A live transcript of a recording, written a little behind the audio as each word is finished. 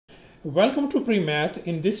Welcome to PreMath.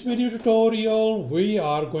 In this video tutorial, we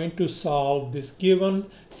are going to solve this given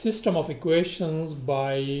system of equations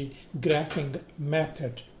by graphing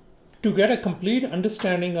method. To get a complete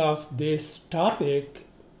understanding of this topic,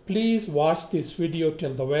 please watch this video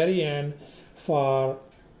till the very end for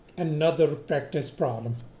another practice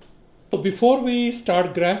problem. So before we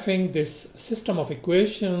start graphing this system of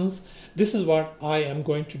equations, this is what I am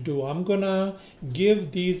going to do. I'm gonna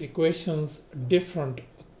give these equations different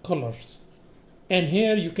colors. And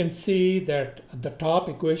here you can see that the top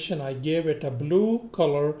equation I gave it a blue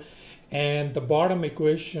color and the bottom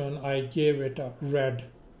equation I gave it a red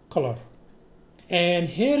color. And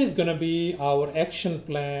here is going to be our action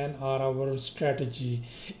plan or our strategy.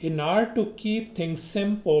 In order to keep things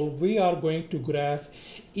simple, we are going to graph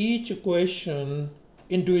each equation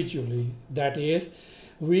individually. That is,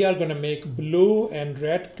 we are going to make blue and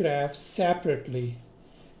red graphs separately.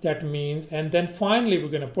 That means, and then finally we're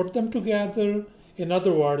going to put them together. In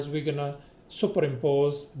other words, we're going to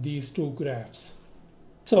superimpose these two graphs.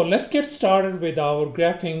 So let's get started with our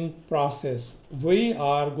graphing process. We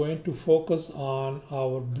are going to focus on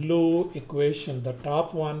our blue equation, the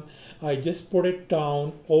top one. I just put it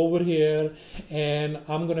down over here and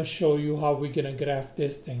I'm going to show you how we're going to graph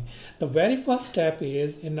this thing. The very first step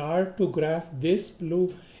is, in order to graph this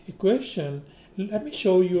blue equation, let me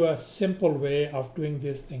show you a simple way of doing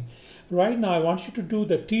this thing. Right now I want you to do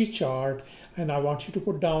the t-chart and I want you to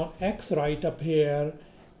put down x right up here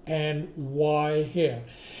and y here.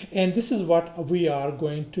 And this is what we are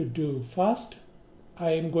going to do. First,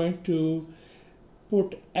 I am going to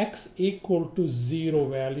put x equal to 0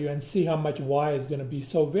 value and see how much y is going to be.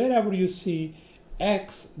 So wherever you see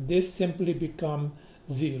x, this simply become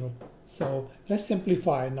 0. So let's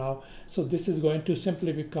simplify now. So this is going to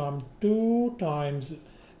simply become 2 times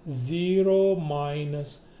 0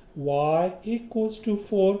 minus y equals to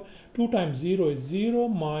 4. 2 times 0 is 0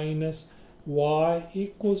 minus y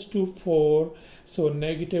equals to 4. So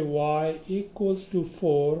negative y equals to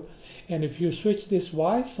 4. And if you switch this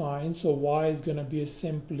y sign, so y is going to be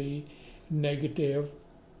simply negative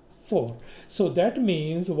 4. So that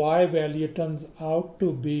means y value turns out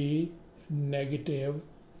to be negative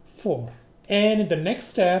 4. And in the next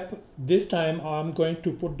step, this time I'm going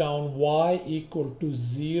to put down y equal to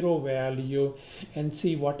 0 value and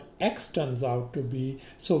see what x turns out to be.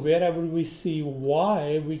 So wherever we see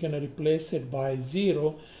y, we're going to replace it by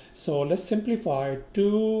 0. So let's simplify.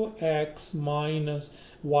 2x minus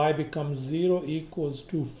y becomes 0 equals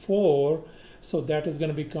to 4. So that is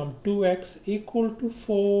going to become 2x equal to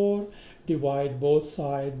 4. Divide both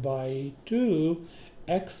sides by 2.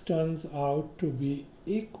 X turns out to be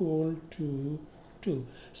equal to 2.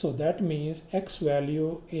 So that means x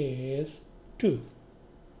value is 2.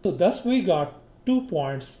 So thus we got 2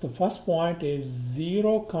 points. The first point is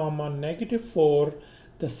 0 comma negative 4.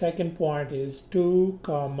 The second point is 2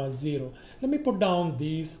 comma 0. Let me put down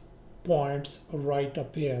these points right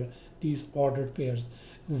up here, these ordered pairs.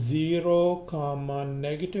 0 comma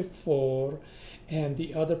negative 4 and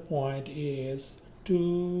the other point is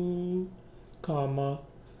 2 comma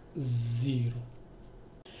 0.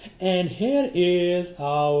 And here is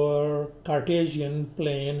our Cartesian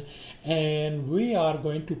plane and we are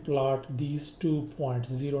going to plot these 2 points,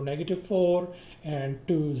 0 negative 4 and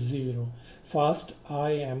 2 0. First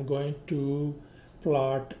I am going to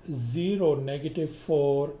plot 0 negative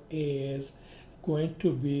 4 is going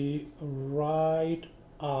to be right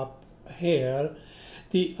up here.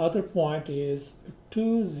 The other point is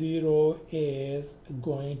 2 0 is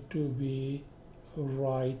going to be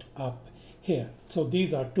right up here. So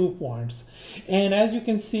these are 2 points, and as you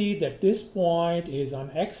can see that this point is on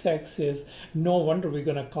x-axis, no wonder we're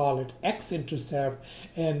going to call it x-intercept,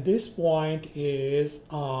 and this point is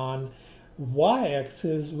on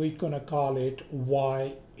y-axis, we're going to call it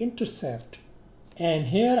y-intercept. And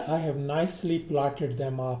here I have nicely plotted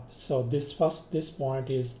them up. So this point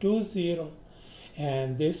is 2 0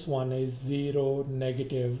 and this one is 0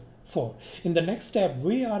 negative 4. In the next step,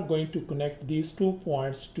 we are going to connect these 2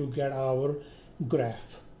 points to get our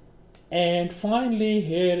graph. And finally,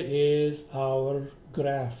 here is our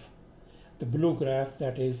graph, the blue graph,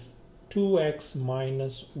 that is 2x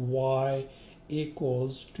minus y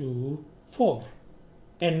equals to 4.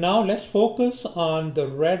 And now let's focus on the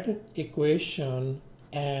red equation,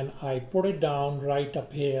 and I put it down right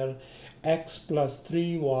up here. X plus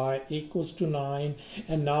 3y equals to 9,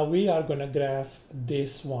 and now we are going to graph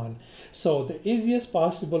this one. So the easiest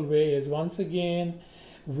possible way is, once again,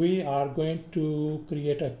 we are going to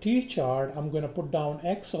create a t-chart. I'm going to put down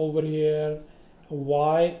x over here,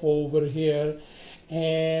 y over here,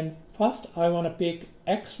 and first I want to pick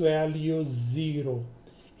x value 0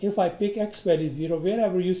 if I pick x value 0,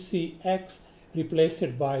 wherever you see x, replace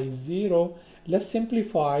it by 0. Let's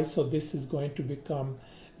simplify. So this is going to become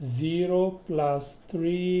 0 plus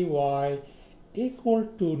 3y equal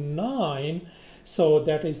to 9. So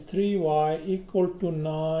that is 3y equal to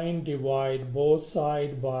 9. Divide both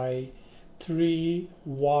sides by 3.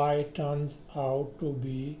 Y turns out to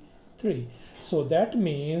be 3. So that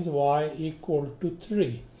means y equal to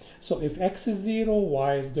 3. So if x is 0,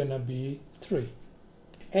 y is going to be 3.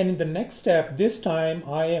 And in the next step, this time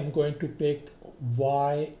I am going to pick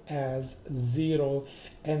y as 0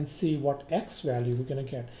 and see what x value we're going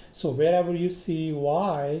to get. So wherever you see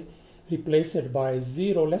y, replace it by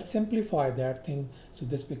 0. Let's simplify that thing. So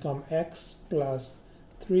this becomes x plus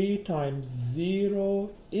 3 times 0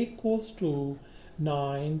 equals to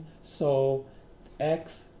 9. So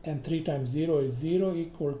x and 3 times 0 is 0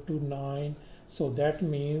 equal to 9. So that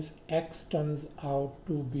means x turns out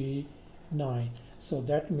to be 9. So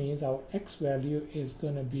that means our x value is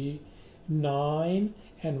going to be 9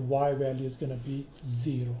 and y value is going to be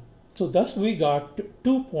 0. So thus we got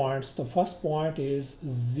 2 points. The first point is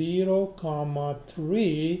 0 comma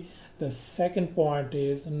 3. The second point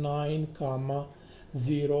is 9 comma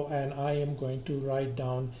 0, and I am going to write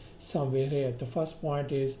down somewhere here. The first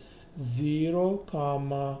point is 0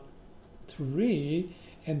 comma 3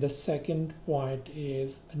 and the second point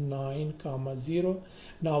is 9 comma 0.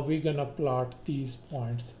 Now we're gonna plot these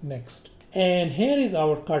points next. And here is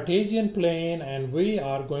our Cartesian plane, and we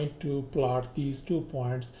are going to plot these 2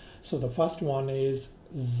 points. So the first one is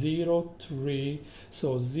 0, 3.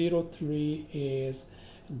 So 0, 3 is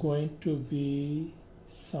going to be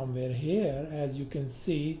somewhere here. As you can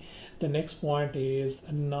see, the next point is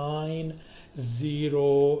 9,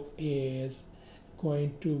 0 is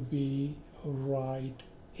going to be right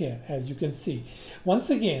here. As you can see, once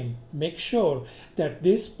again, make sure that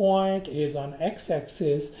this point is on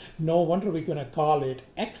x-axis. No wonder we're going to call it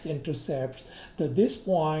x-intercepts. That this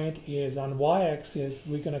point is on y-axis,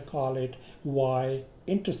 we're going to call it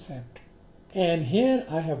y-intercept. And here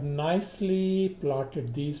I have nicely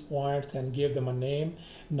plotted these points and gave them a name,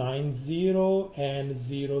 9, 0 and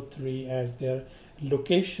 0, 3 as their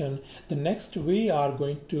location. The next we are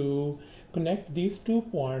going to connect these 2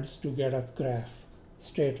 points to get a graph,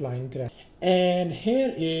 straight line graph. And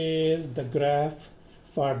here is the graph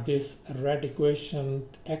for this red equation,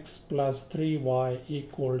 x plus 3y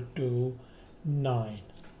equal to 9.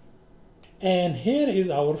 And here is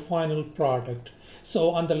our final product.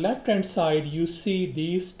 So on the left hand side you see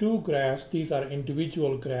these 2 graphs. These are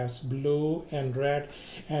individual graphs, blue and red,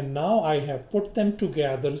 and now I have put them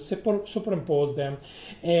together, superimpose them,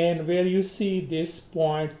 and where you see this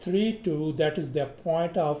point 3, 2, that is the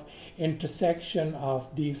point of intersection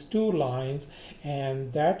of these 2 lines,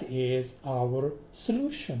 and that is our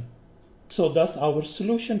solution. So thus our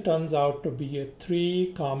solution turns out to be a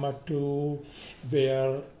 3, 2,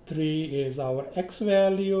 where 3 is our x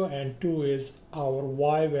value and 2 is our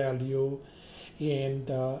y value in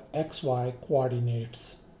the xy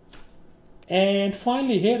coordinates. And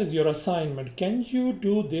finally, here is your assignment. Can you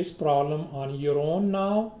do this problem on your own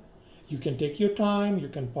now? You can take your time, you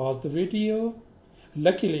can pause the video.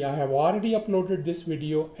 Luckily, I have already uploaded this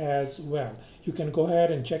video as well. You can go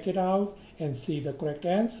ahead and check it out and see the correct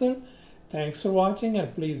answer. Thanks for watching,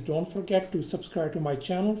 and please don't forget to subscribe to my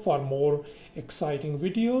channel for more exciting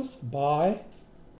videos. Bye.